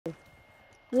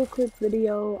Real quick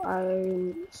video.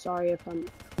 I'm sorry if I'm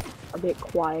a bit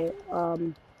quiet.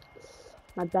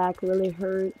 My back really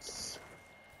hurts.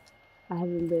 I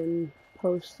haven't been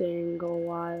posting in a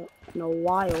while, like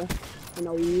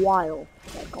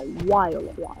a while.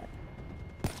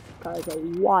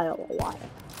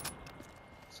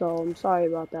 So I'm sorry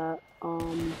about that.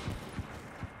 I'm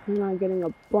not getting a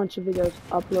bunch of videos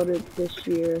uploaded this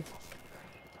year.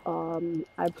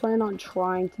 I plan on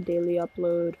trying to daily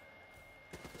upload.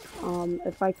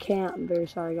 If I can't, I'm very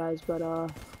sorry guys, but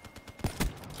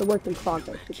it's a work in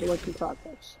progress.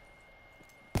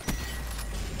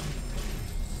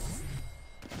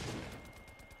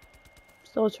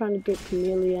 Still trying to get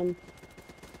Chameleon.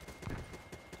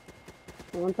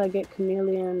 And once I get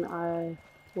Chameleon, I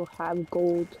will have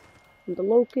gold from the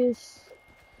Locust,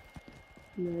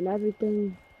 and then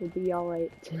everything will be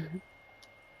alright.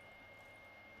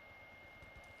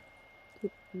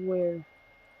 Where?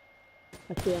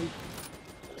 I see him.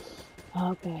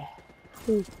 Okay.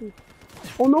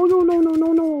 Oh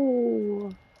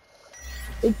no!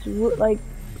 It's like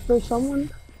for someone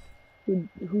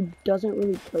who doesn't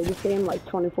really play this game like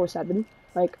 24/7.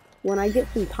 Like when I get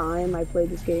some time, I play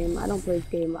this game. I don't play this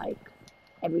game like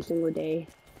every single day.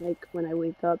 Like when I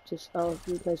wake up, just let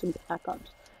me play some Black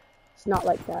Ops. It's not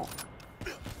like that.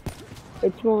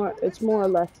 It's more or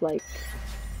less like,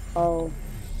 oh,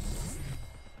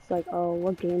 it's like, oh,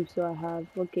 what games do I have?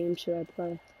 What game should I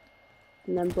play?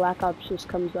 And then Black Ops just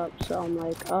comes up, so I'm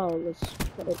like, oh,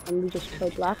 let me just play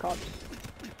Black Ops.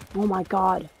 Oh my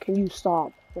God, can you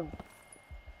stop? Bro.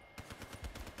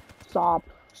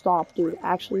 Stop, dude,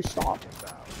 actually stop.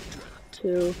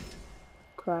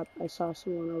 Crap, I saw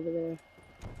someone over there.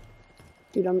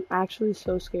 Dude, I'm actually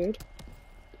so scared.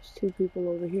 There's 2 people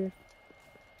over here.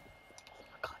 Oh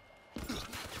my God.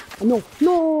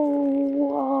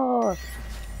 No!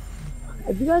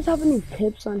 If you guys have any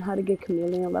tips on how to get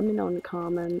Chameleon, let me know in the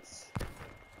comments. I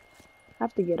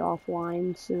have to get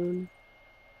offline soon.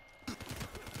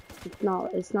 It's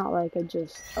not like I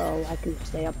can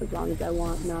stay up as long as I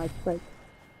want. No, it's like,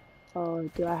 oh,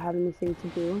 do I have anything to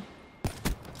do?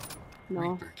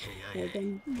 No. Okay,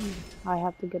 then I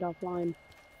have to get offline.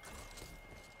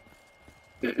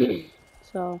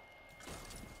 So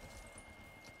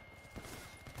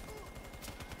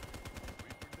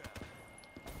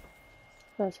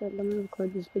I said, let me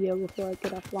record this video before I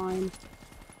get offline.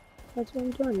 That's what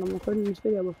I'm doing. I'm recording this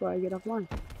video before I get offline.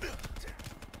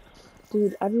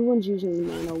 Dude, everyone's using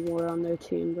Man of War on their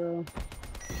team, bro.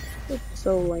 It's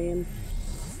so lame.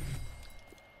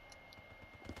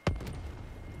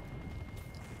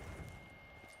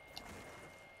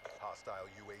 Hostile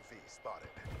UAV spotted.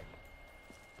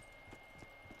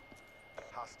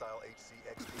 Hostile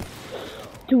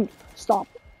HCXD. Dude, stop.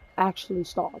 Actually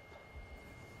stop.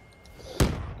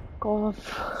 Go off.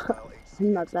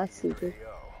 I'm not that stupid.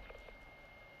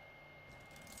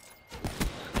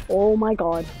 Oh my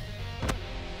God.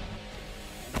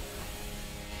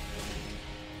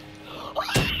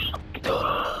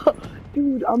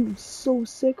 Dude, I'm so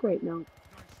sick right now.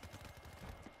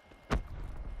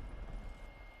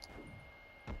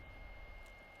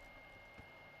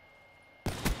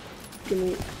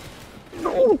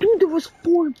 No, dude, there was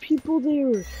 4 people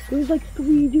there. There was like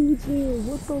 3 dudes there.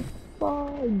 What the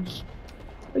fudge?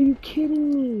 Are you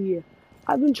kidding me?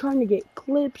 I've been trying to get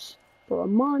clips for a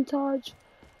montage.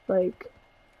 Like,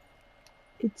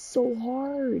 it's so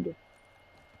hard.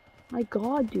 My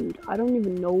God, dude. I don't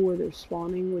even know where they're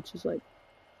spawning, which is like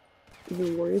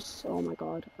even worse. Oh my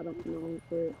God, I don't know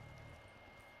where.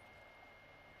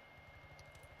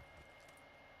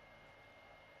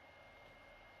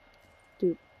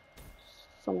 Dude,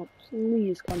 someone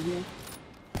please come here.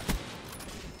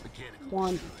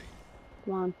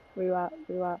 Come on, where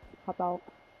you at? Pop out.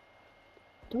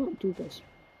 Don't do this.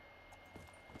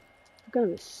 There's gotta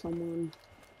be someone.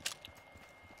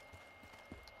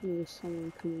 There's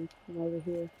someone coming from over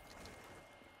here.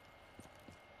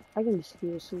 I can just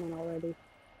hear someone already.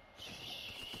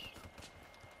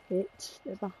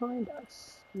 They're behind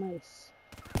us. Nice.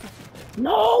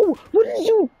 No! What did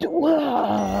you do?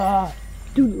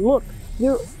 Dude, look.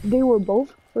 They were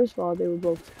both. First of all, they were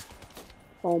both.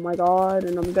 Oh my God,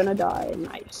 and I'm gonna die.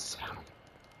 Nice.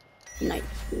 Nice,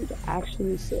 dude.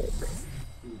 Actually sick.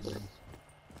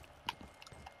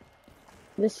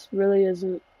 This really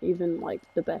isn't even like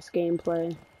the best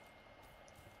gameplay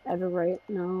ever right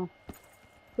now.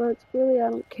 But really, I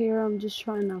don't care. I'm just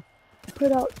trying to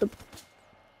put out the.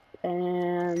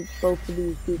 And both of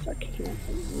these dudes are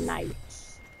camping.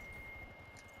 Nice.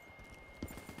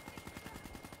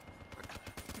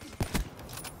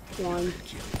 One.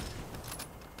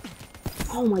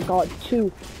 Oh my god,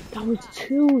 2. That was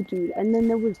 2, dude. And then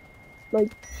there was,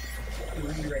 like...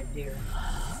 Right there.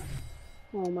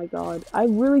 Oh my god. I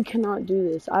really cannot do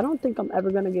this. I don't think I'm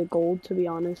ever gonna get gold, to be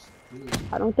honest.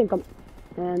 I don't think I'm...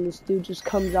 And this dude just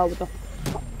comes out with a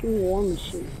fucking war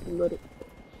machine. Literally.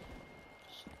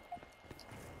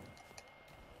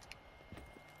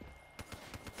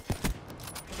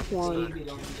 One.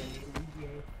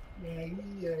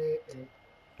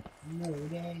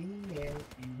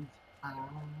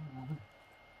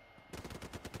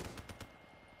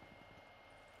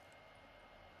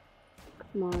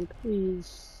 Come on,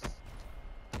 please.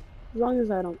 As long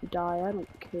as I don't die, I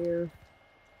don't care.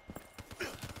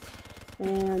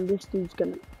 And this dude's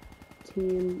gonna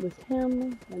team with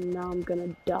him, and now I'm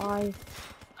gonna die.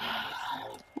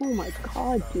 Oh my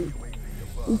god, dude.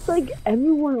 It's like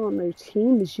everyone on their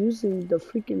team is using the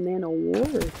freaking Man of War.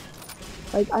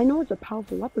 Like, I know it's a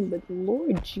powerful weapon, but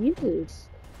Lord Jesus.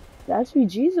 The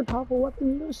SVG is a powerful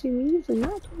weapon. You don't see me using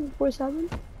that 24/7.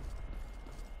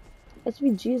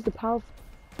 SVG is the powerful,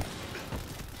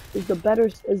 is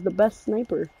the best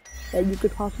sniper that you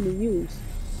could possibly use.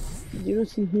 You don't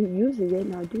see me using it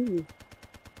now, do you?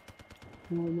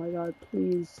 Oh my god,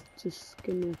 please, just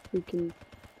give me a freaking,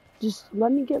 just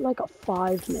let me get like a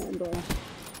 5-man, bro.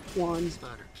 1.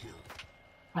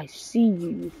 I see you,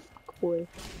 you fuckboy.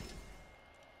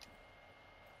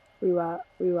 Where you at?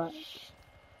 Where you at?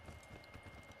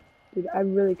 Dude, I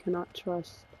really cannot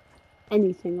trust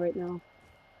anything right now.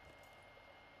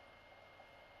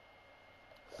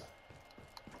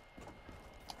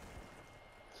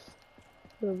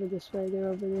 They're over this way, they're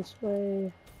over this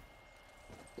way.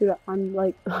 Dude, I'm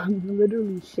like, I'm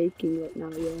literally shaking right now,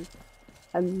 yo.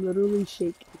 I'm literally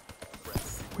shaking.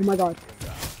 Oh my god.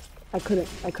 I couldn't.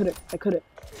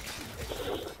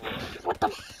 What the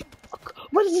fuck?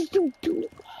 What does this dude do?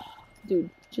 Dude,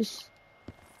 just,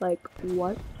 like,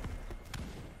 what?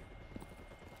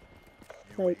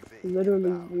 Like,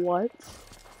 literally, what?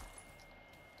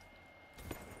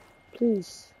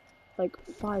 Please, like,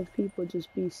 5 people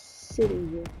just be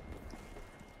sitting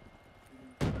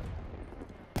here.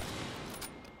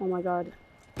 Oh my god.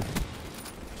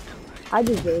 I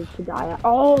deserve to die.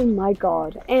 Oh my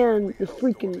god. And the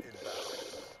freaking...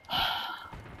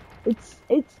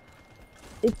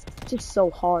 It's just so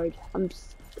hard. I'm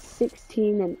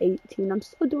 16 and 18. I'm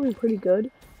still doing pretty good.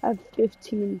 I have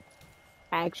 15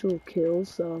 actual kills,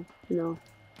 so, you know,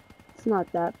 it's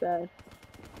not that bad.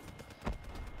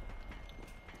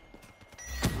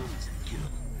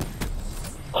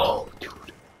 Oh,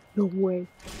 dude. No way.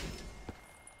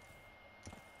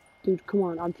 Dude, come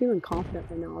on. I'm feeling confident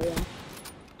right now, yeah.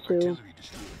 2.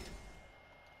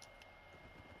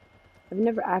 I've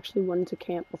never actually went into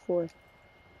camp before.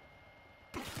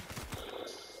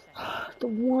 The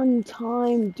one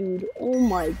time, dude. Oh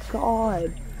my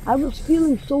god. I was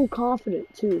feeling so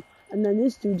confident, too. And then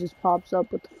this dude just pops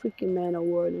up with the freaking Man of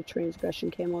War and the transgression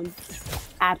came on.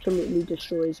 Absolutely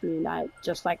destroys me. And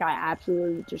just like I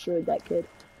absolutely destroyed that kid.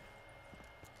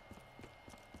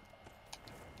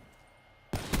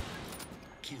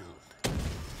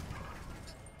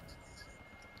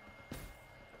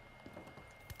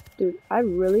 Dude, I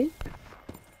really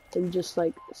am just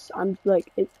like, I'm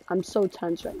so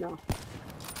tense right now.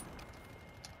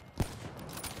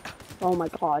 Oh my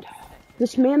god.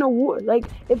 This Man of War, like,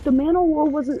 if the Man of War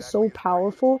wasn't so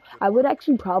powerful, I would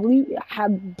actually probably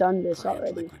have done this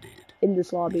already in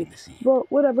this lobby.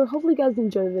 But whatever, hopefully you guys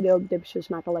enjoyed the video. Be sure to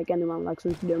smack a like, anyone likes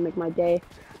this video, make my day.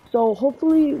 So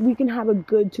hopefully we can have a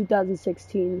good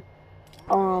 2016.